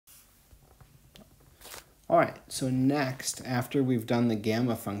All right, so next, after we've done the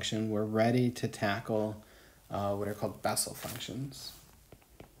gamma function, we're ready to tackle what are called Bessel functions.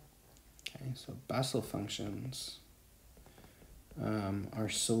 Okay, so Bessel functions are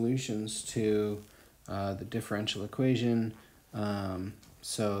solutions to the differential equation. Bessel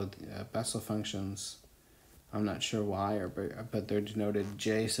functions, I'm not sure why, but they're denoted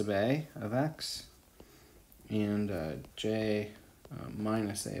j sub a of x and j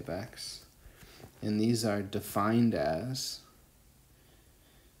minus a of x. And these are defined as,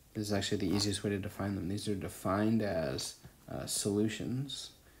 this is actually the easiest way to define them. These are defined as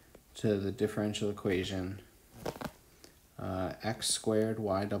solutions to the differential equation x squared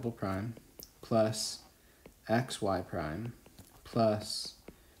y double prime plus xy prime plus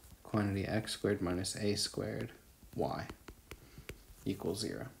quantity x squared minus a squared y equals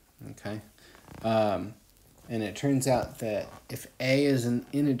 0. Okay? And it turns out that if a is an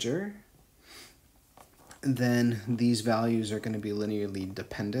integer, then these values are going to be linearly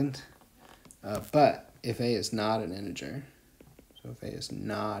dependent. But if a is not an integer, so if a is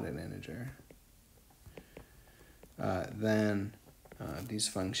not an integer, then these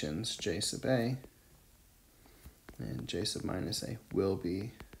functions, j sub a and j sub minus a, will be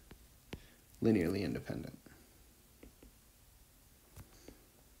linearly independent.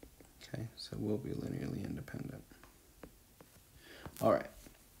 Okay, so will be linearly independent. All right.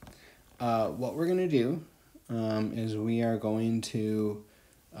 What we're going to do is we are going to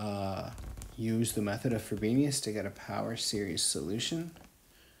use the method of Frobenius to get a power series solution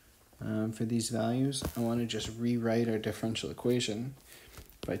for these values. I want to just rewrite our differential equation.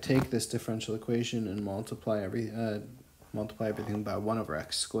 If I take this differential equation and multiply everything by 1 over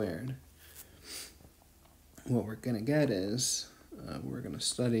x squared, what we're going to get is, we're going to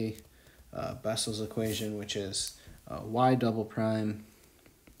study Bessel's equation, which is y double prime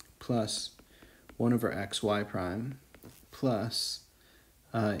plus 1 over xy prime plus,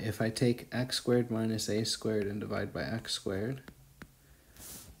 if I take x squared minus a squared and divide by x squared,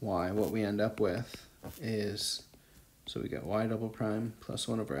 y, what we end up with is, so we get y double prime plus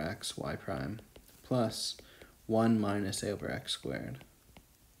 1 over x y prime plus 1 minus a over x squared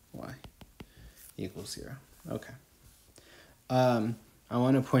y equals 0. Okay. I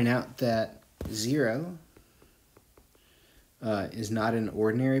want to point out that 0 is not an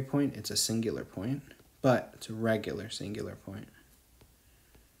ordinary point, it's a singular point, but it's a regular singular point.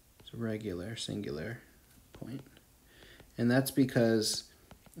 It's a regular singular point. And that's because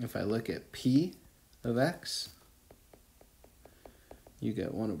if I look at p of x, you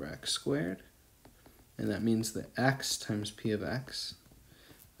get 1 over x squared, and that means that x times p of x,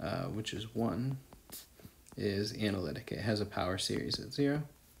 which is 1, is analytic. It has a power series at 0.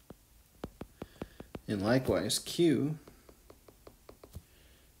 And likewise, q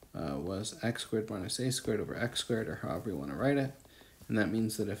was x squared minus a squared over x squared, or however you want to write it. And that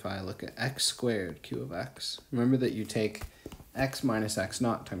means that if I look at x squared q of x, remember that you take x minus x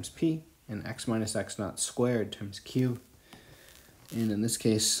naught times p, and x minus x naught squared times q. And in this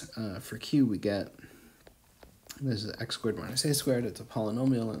case, for q, we get, this is x squared minus a squared. It's a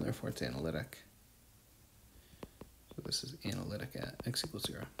polynomial, and therefore it's analytic. So this is analytic at x equals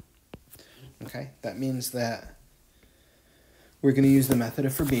 0. Okay, that means that we're going to use the method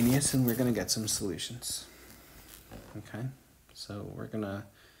of Frobenius, and we're going to get some solutions. Okay, so we're going to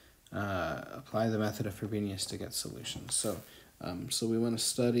apply the method of Frobenius to get solutions. So we want to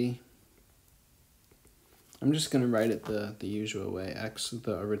study, I'm just going to write it the usual way,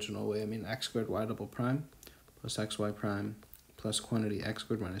 the original way. I mean, x squared y double prime plus xy prime plus quantity x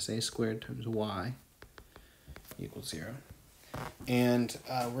squared minus a squared times y equals 0. And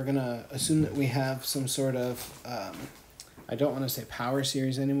we're going to assume that we have some sort of, I don't want to say power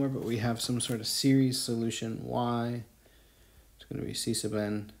series anymore, but we have some sort of series solution y. It's going to be c sub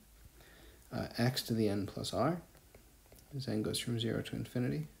n x to the n plus r, as n goes from 0 to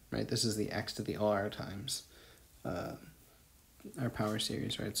infinity, right? This is the x to the r times our power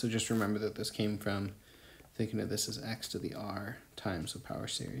series, right? So just remember that this came from thinking of this as x to the r times the power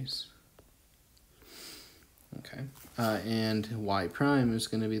series. Okay, and y prime is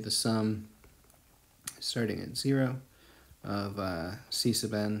going to be the sum starting at 0 of c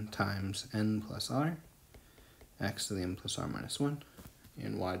sub n times n plus r, x to the n plus r minus 1,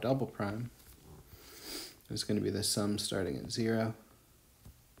 and y double prime is going to be the sum starting at 0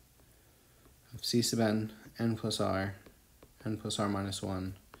 of c sub n, n plus r minus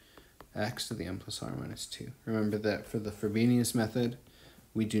 1, x to the n plus r minus 2. Remember that for the Frobenius method,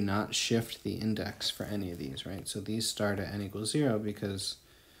 we do not shift the index for any of these, right? So these start at n equals 0 because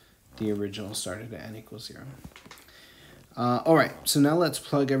the original started at n equals 0. All right, so now let's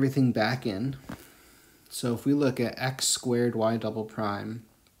plug everything back in. So if we look at x squared y double prime,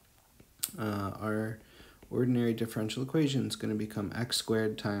 our ordinary differential equation is going to become x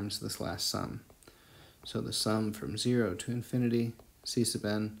squared times this last sum. So the sum from 0 to infinity, c sub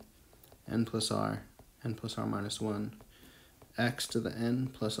n plus r, n plus r minus 1, x to the n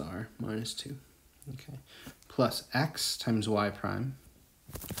plus r minus 2. Okay, plus x times y prime.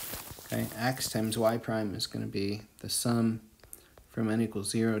 Okay, x times y prime is going to be the sum from n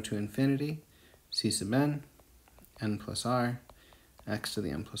equals 0 to infinity, c sub n plus r, x to the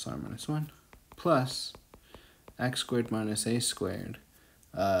n plus r minus 1, plus x squared minus a squared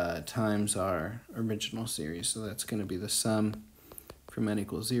times our original series. So that's going to be the sum from n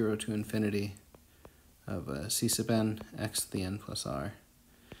equals 0 to infinity of c sub n, x to the n plus r.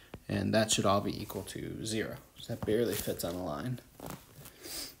 And that should all be equal to 0. So that barely fits on a line.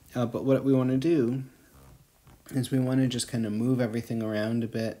 But what we want to do is we want to just kind of move everything around a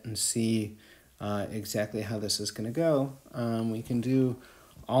bit and see exactly how this is going to go. We can do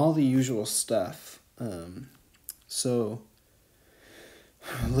all the usual stuff. So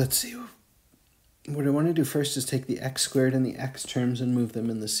let's see. What I want to do first is take the x squared and the x terms and move them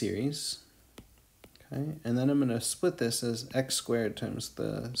in the series. Okay, and then I'm going to split this as x squared times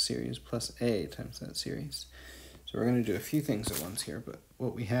the series plus a times that series. So we're going to do a few things at once here, but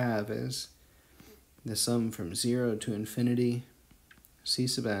what we have is the sum from 0 to infinity, c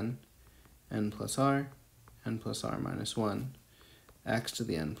sub n plus r, n plus r minus 1, x to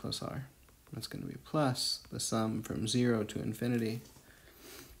the n plus r. That's going to be plus the sum from 0 to infinity,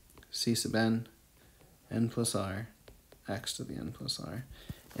 c sub n plus r, x to the n plus r.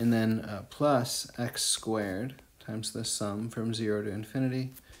 And then plus x squared times the sum from 0 to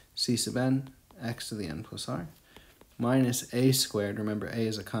infinity, c sub n, x to the n plus r, minus a squared, remember a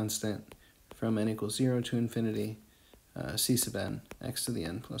is a constant, from n equals 0 to infinity, c sub n, x to the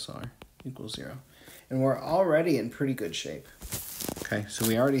n plus r equals 0. And we're already in pretty good shape. Okay, so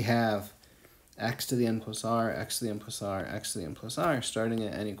we already have x to the n plus r, x to the n plus r, x to the n plus r, starting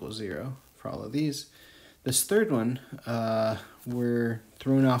at n equals 0 for all of these. This third one, we're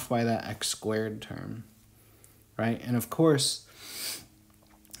thrown off by that x squared term, right? And of course,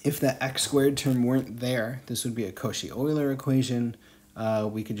 if that x squared term weren't there, this would be a Cauchy-Euler equation.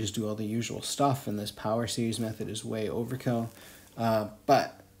 We could just do all the usual stuff, and this power series method is way overkill.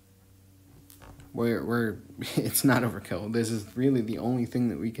 But it's not overkill. This is really the only thing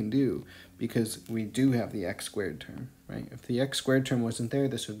that we can do because we do have the x squared term, right? If the x squared term wasn't there,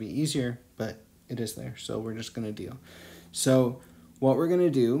 this would be easier, but it is there, so we're just going to deal. So what we're going to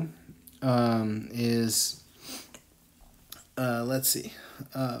do is, let's see.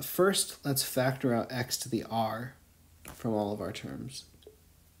 First, let's factor out x to the r from all of our terms.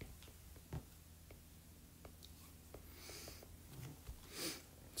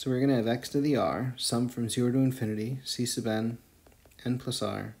 So we're going to have x to the r, sum from 0 to infinity, c sub n plus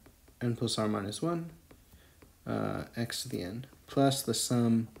r, n plus r minus 1, x to the n, plus the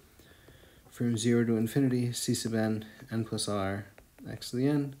sum from 0 to infinity, c sub n plus r, x to the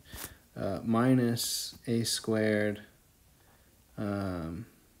n, minus a squared times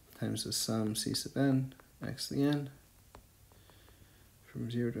the sum c sub n, x to the n,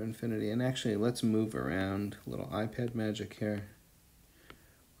 from 0 to infinity. And actually, let's move around, a little iPad magic here.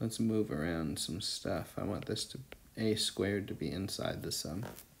 Let's move around some stuff. I want this to a squared to be inside the sum.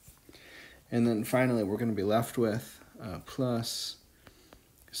 And then finally, we're going to be left with plus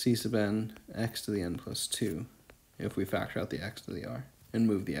c sub n, x to the n plus 2, if we factor out the x to the r, and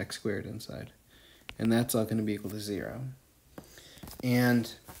move the x squared inside. And that's all going to be equal to 0.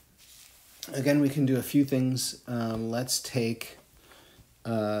 And again, we can do a few things. Let's take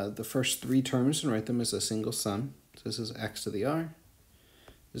the first 3 terms and write them as a single sum. So this is x to the r.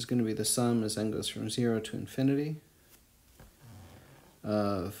 This is going to be the sum as n goes from 0 to infinity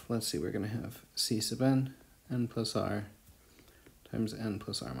of, let's see, we're going to have c sub n plus r times n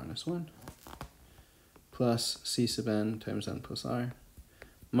plus r minus 1, plus c sub n times n plus r,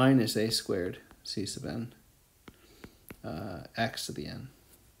 minus a squared c sub n, x to the n.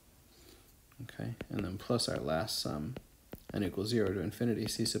 Okay, and then plus our last sum, n equals 0 to infinity,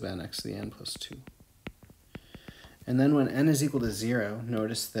 c sub n, x to the n plus 2. And then when n is equal to 0,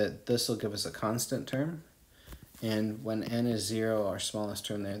 notice that this will give us a constant term. And when n is 0, our smallest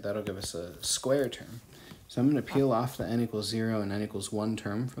term there, that'll give us a square term. So I'm going to peel off the n equals 0 and n equals 1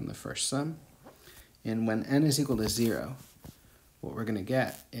 term from the first sum. And when n is equal to 0, what we're going to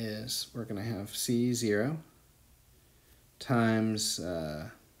get is we're going to have c0 times,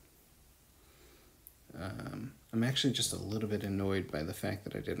 I'm actually just a little bit annoyed by the fact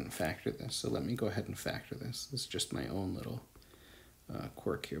that I didn't factor this. So let me go ahead and factor this. This is just my own little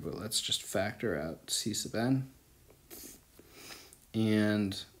quirk here, but let's just factor out C sub n.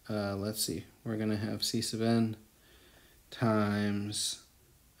 And let's see, we're going to have C sub n times,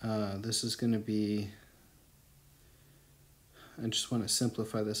 this is going to be, I just want to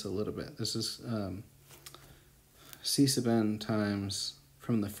simplify this a little bit. This is C sub n times,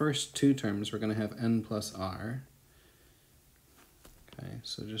 from the first two terms, we're going to have n plus r. Okay,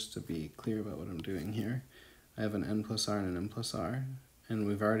 so just to be clear about what I'm doing here, I have an n plus r and an n plus r, and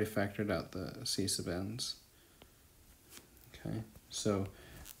we've already factored out the C sub n's. Okay, so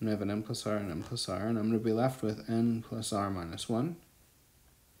I'm going to have an n plus r and n plus r, and I'm going to be left with n plus r minus 1.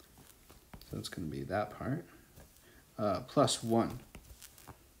 So it's going to be that part, plus 1,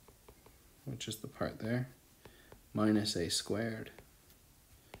 which is the part there, minus a squared.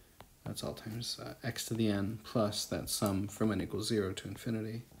 That's all times x to the n plus that sum from n equals 0 to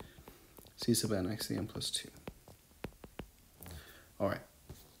infinity, c sub n x to the n plus 2. All right.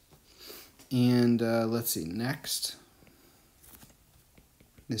 And let's see, next,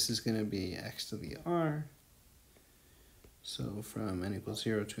 this is going to be x to the r. So from n equals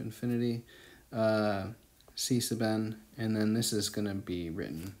 0 to infinity, c sub n, and then this is going to be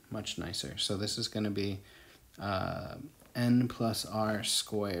written much nicer. So this is going to be n plus r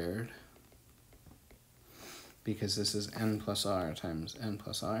squared, because this is n plus r times n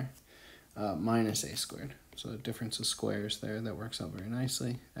plus r, minus a squared. So the difference of squares there, that works out very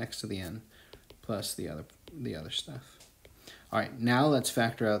nicely. X to the n plus the other stuff. All right, now let's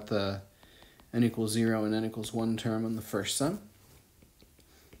factor out the n equals 0 and n equals 1 term on the first sum.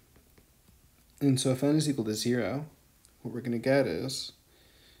 And so if n is equal to 0, what we're going to get is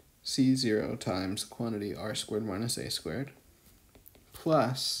c0 times the quantity r squared minus a squared,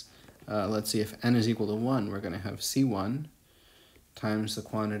 plus, let's see, if n is equal to 1, we're going to have c1 times the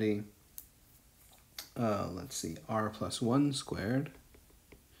quantity, let's see, r plus 1 squared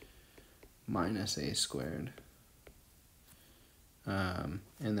minus a squared.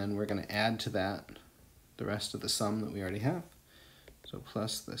 And then we're going to add to that the rest of the sum that we already have. So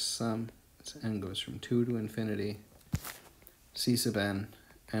plus this sum, this n goes from 2 to infinity, c sub n,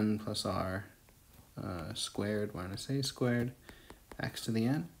 n plus r squared minus a squared, x to the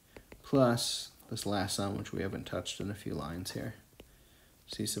n, plus this last sum, which we haven't touched in a few lines here,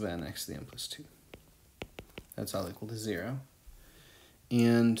 c sub n x to the n plus 2. That's all equal to 0.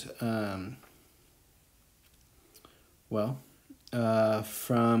 And,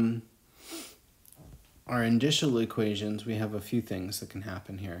 from our initial equations, we have a few things that can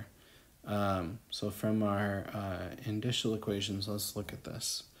happen here. So from our initial equations, let's look at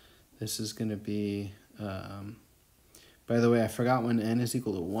this. This is going to be, by the way, I forgot when n is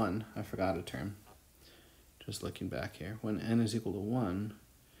equal to 1. I forgot a term. Just looking back here. When n is equal to 1,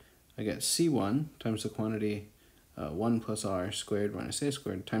 I get c1 times the quantity 1 plus r squared minus a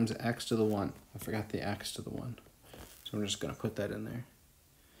squared times x to the 1. I forgot the x to the 1. So I'm just going to put that in there.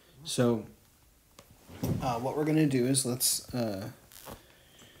 So what we're going to do is let's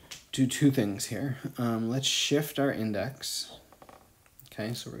do two things here. Let's shift our index.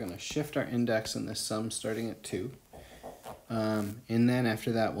 Okay, so we're going to shift our index in this sum starting at 2. And then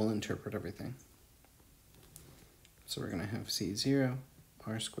after that, we'll interpret everything. So we're going to have c0,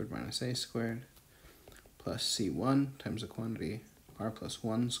 r squared minus a squared, plus c1 times the quantity r plus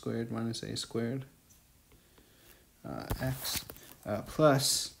 1 squared minus a squared, x,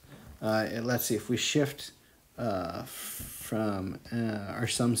 plus, let's see, if we shift from our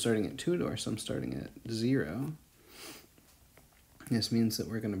sum starting at 2 to our sum starting at 0, this means that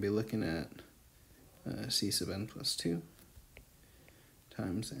we're going to be looking at c sub n plus 2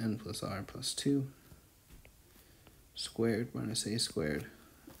 times n plus r plus 2 squared minus a squared,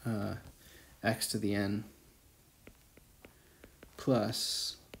 x to the n,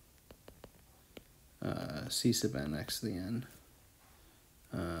 plus c sub n x to the n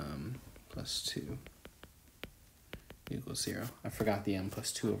plus 2 equals 0. I forgot the n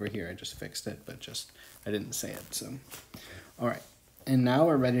plus 2 over here. I just fixed it, but I didn't say it. So, all right. And now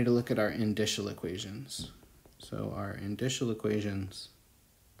we're ready to look at our indicial equations. So our indicial equations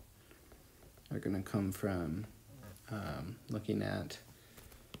are going to come from looking at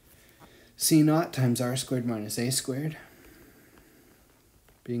c naught times r squared minus a squared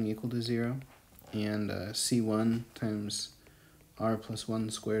being equal to 0, and c1 times r plus 1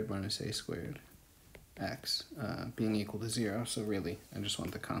 squared minus a squared x being equal to 0. So really, I just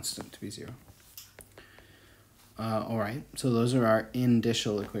want the constant to be 0. All right, so those are our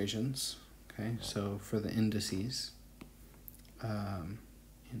indicial equations. Okay, so for the indices,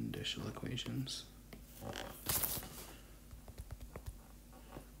 indicial equations.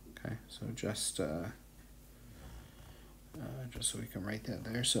 Okay, so just just so we can write that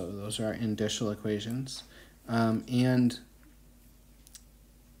there. So those are our indicial equations. And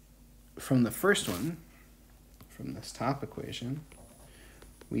from the first one, from this top equation,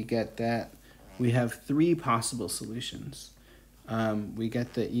 we get that we have three possible solutions. We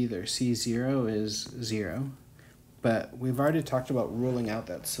get that either C0 is 0, but we've already talked about ruling out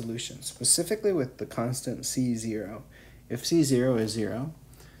that solution, specifically with the constant C0. If C0 is 0,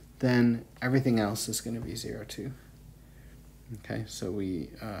 then everything else is going to be 0 too. Okay, so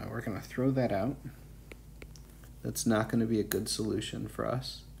we're going to throw that out. That's not going to be a good solution for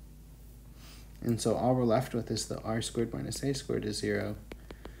us. And so all we're left with is that r squared minus a squared is 0,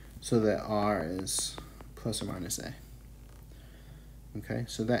 so that r is plus or minus a. Okay,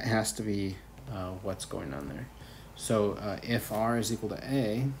 so that has to be what's going on there. So if r is equal to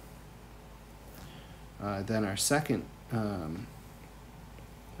a, then our second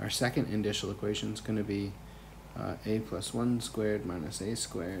indicial equation is going to be a plus 1 squared minus a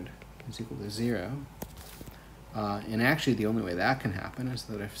squared is equal to 0. And actually the only way that can happen is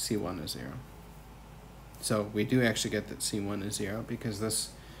that if c1 is 0. So we do actually get that c1 is 0 because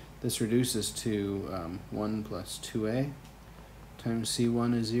this reduces to 1 plus 2a times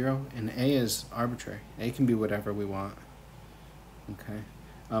c1 is 0, and a is arbitrary. A can be whatever we want. Okay.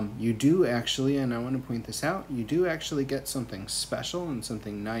 You do actually, and I want to point this out, you do actually get something special and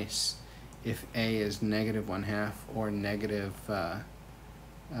something nice if a is negative 1/2 or negative, so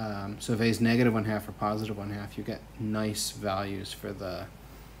if a is negative 1/2 or positive 1/2, you get nice values for the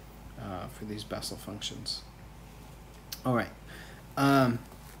for these Bessel functions. All right.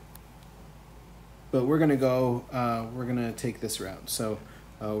 But we're gonna go. We're gonna take this route. So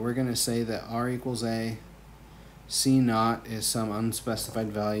we're gonna say that r equals a. C naught is some unspecified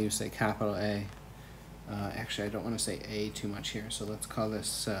value, say capital A. Actually, I don't want to say A too much here, so let's call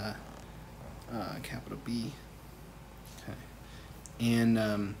this capital B. Okay.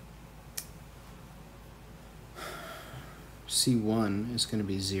 And C1 is going to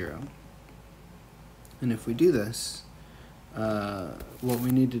be 0. And if we do this, what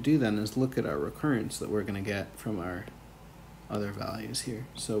we need to do then is look at our recurrence that we're going to get from our other values here.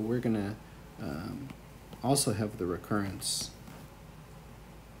 So we're going to also have the recurrence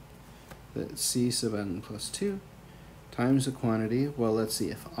that c sub n plus 2 times the quantity. Well, let's see,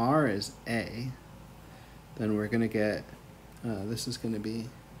 if r is a, then we're going to get, this is going to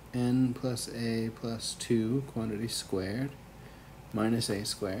be n plus a plus 2 quantity squared minus a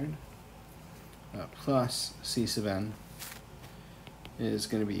squared plus c sub n is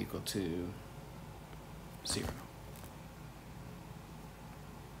going to be equal to 0.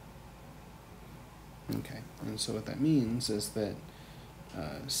 Okay, and so what that means is that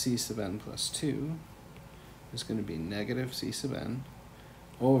c sub n plus 2 is going to be negative c sub n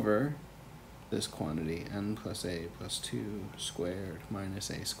over this quantity n plus a plus 2 squared minus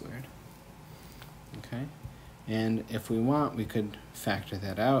a squared. Okay, and if we want, we could factor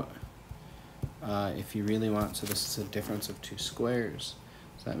that out if you really want. So this is a difference of 2 squares.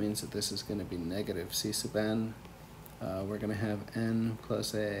 So that means that this is going to be negative c sub n. We're going to have n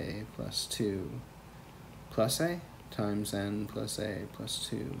plus a plus 2 plus a times n plus a plus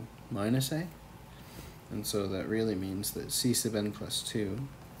 2 minus a. And so that really means that c sub n plus 2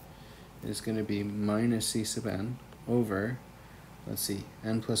 is going to be minus c sub n over, let's see,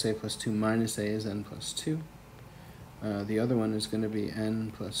 n plus a plus 2 minus a is n plus 2. The other one is going to be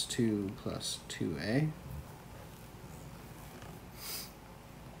n plus 2 plus 2a.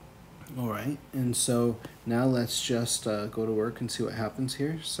 All right, and so now let's just go to work and see what happens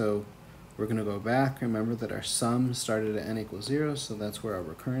here. So we're going to go back. Remember that our sum started at n equals 0, so that's where our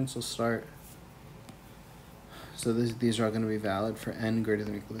recurrence will start. So these are all going to be valid for n greater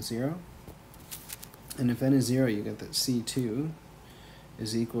than or equal to 0. And if n is 0, you get that c2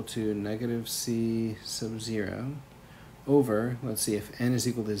 is equal to negative c sub 0 over, let's see, if n is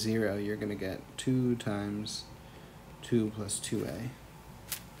equal to 0, you're going to get 2 times 2 plus 2a.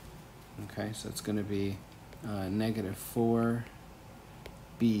 Okay, so it's going to be negative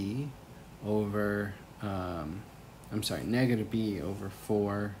 4b over, I'm sorry, negative b over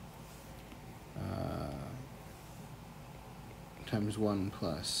 4 times 1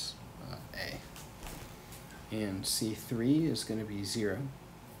 plus a. And c3 is going to be 0.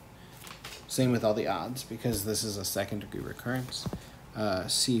 Same with all the odds, because this is a second degree recurrence.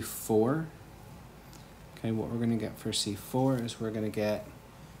 C4, okay, what we're going to get for C4 is we're going to get,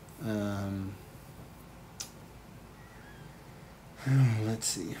 let's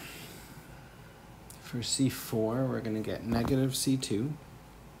see, for C4 we're going to get negative C2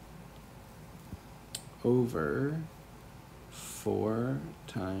 over 4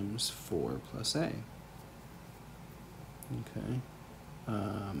 times 4 plus a. Okay.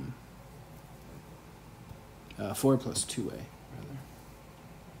 4 plus 2a, rather.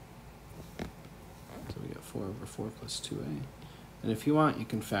 So we get 4 over 4 plus 2a. And if you want, you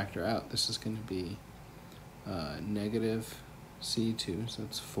can factor out. This is going to be negative c2, so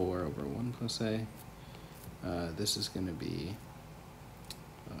it's 4 over 1 plus a. This is going to be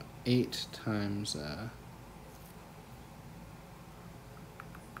 8 times,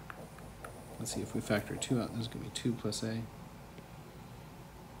 let's see, if we factor 2 out, this is going to be 2 plus a.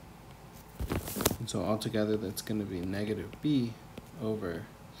 And so altogether, that's going to be negative b over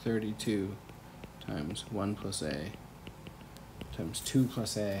 32 times 1 plus a times 2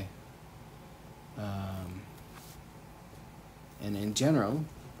 plus a. And in general,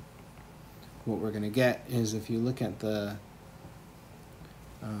 what we're going to get is if you look at the,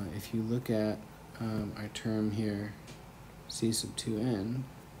 our term here, c sub 2n,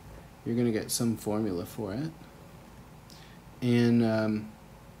 you're going to get some formula for it. And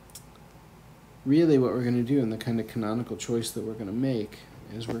really what we're going to do, and the kind of canonical choice that we're going to make,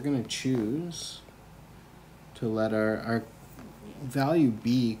 is we're going to choose to let our value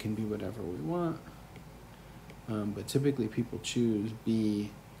b can be whatever we want, but typically people choose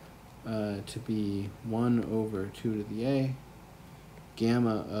b to be 1 over 2 to the a,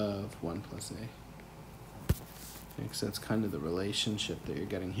 gamma of 1 plus a. Okay, so that's kind of the relationship that you're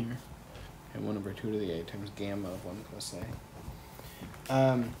getting here. Okay, 1 over 2 to the a times gamma of 1 plus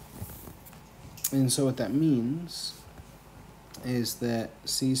a. And so what that means is that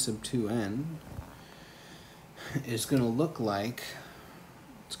c sub 2n is going to look like,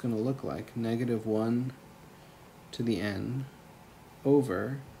 negative 1 to the n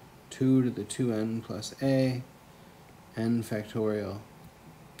over 2 to the 2n plus a, n factorial,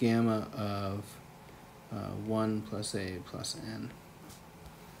 gamma of 1 plus a plus n.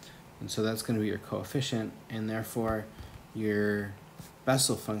 And so that's going to be your coefficient, and therefore your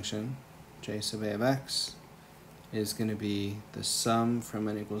Bessel function, j sub a of x, is going to be the sum from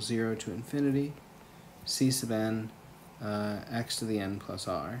n equals 0 to infinity, c sub n, x to the n plus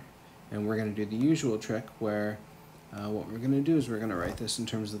r. And we're going to do the usual trick where what we're going to do is we're going to write this in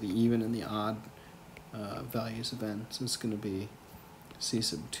terms of the even and the odd values of n. So it's going to be c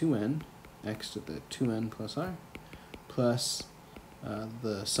sub 2n, x to the 2n plus r, plus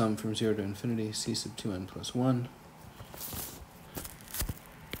the sum from 0 to infinity, c sub 2n plus 1,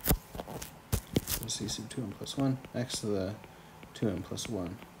 so c sub 2n plus 1, x to the 2n plus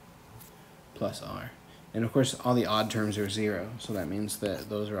 1, plus r. And of course, all the odd terms are 0, so that means that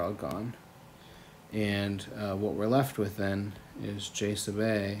those are all gone. And what we're left with then is j sub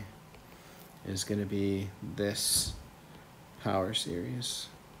a is going to be this power series.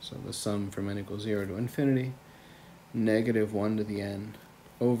 So the sum from n equals 0 to infinity, negative 1 to the n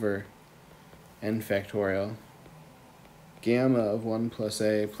over n factorial, gamma of 1 plus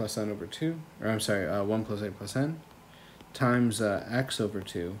a plus n over 2, or I'm sorry, 1 plus a plus n, times x over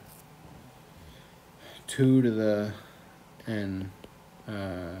 2, 2 to the n,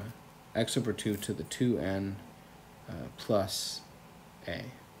 x over 2 to the 2n plus a.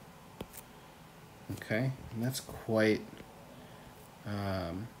 Okay, and that's quite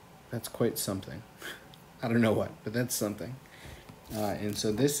something. I don't know what, but that's something. And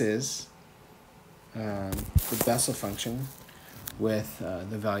so this is the Bessel function with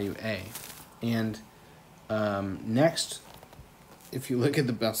the value a. And next, if you look at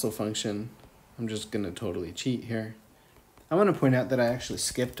the Bessel function, I'm just going to totally cheat here. I want to point out that I actually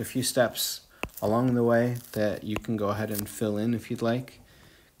skipped a few steps along the way that you can go ahead and fill in if you'd like,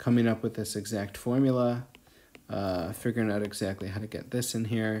 coming up with this exact formula, figuring out exactly how to get this in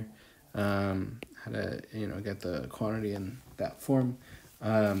here, how to get the quantity in that form.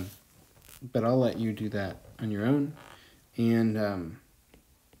 But I'll let you do that on your own. And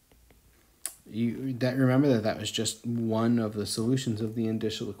remember that was just one of the solutions of the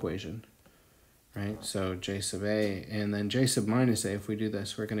indicial equation, right? So j sub a, and then j sub minus a, if we do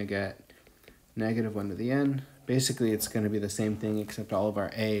this, we're going to get negative 1 to the n. Basically, it's going to be the same thing, except all of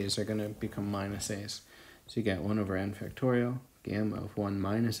our a's are going to become minus a's. So you get 1 over n factorial, gamma of 1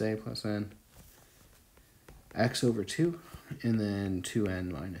 minus a plus n, x over 2, and then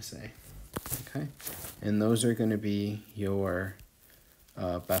 2n minus a. Okay, and those are going to be your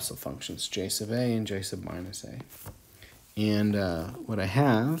Bessel functions, j sub a and j sub minus a. And what I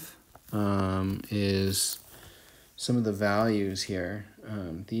have is some of the values here.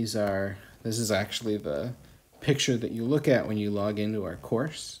 This is actually the picture that you look at when you log into our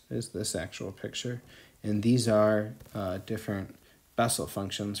course, is this actual picture. And these are different Bessel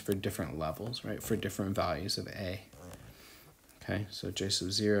functions for different levels, right, for different values of a. Okay, so j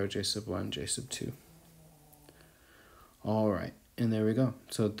sub 0, j sub 1, j sub 2. All right, and there we go.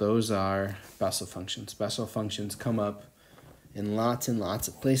 So those are Bessel functions. Bessel functions come up in lots and lots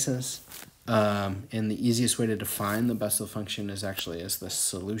of places. And the easiest way to define the Bessel function is actually as the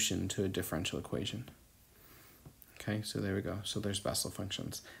solution to a differential equation. Okay, so there we go. So there's Bessel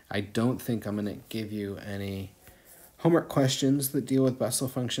functions. I don't think I'm going to give you any homework questions that deal with Bessel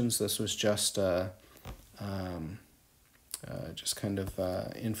functions. This was just kind of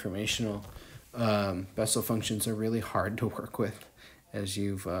informational. Bessel functions are really hard to work with, as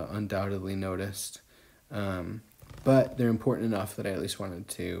you've undoubtedly noticed. But they're important enough that I at least wanted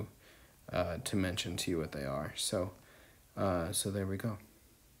to mention to you what they are. So there we go.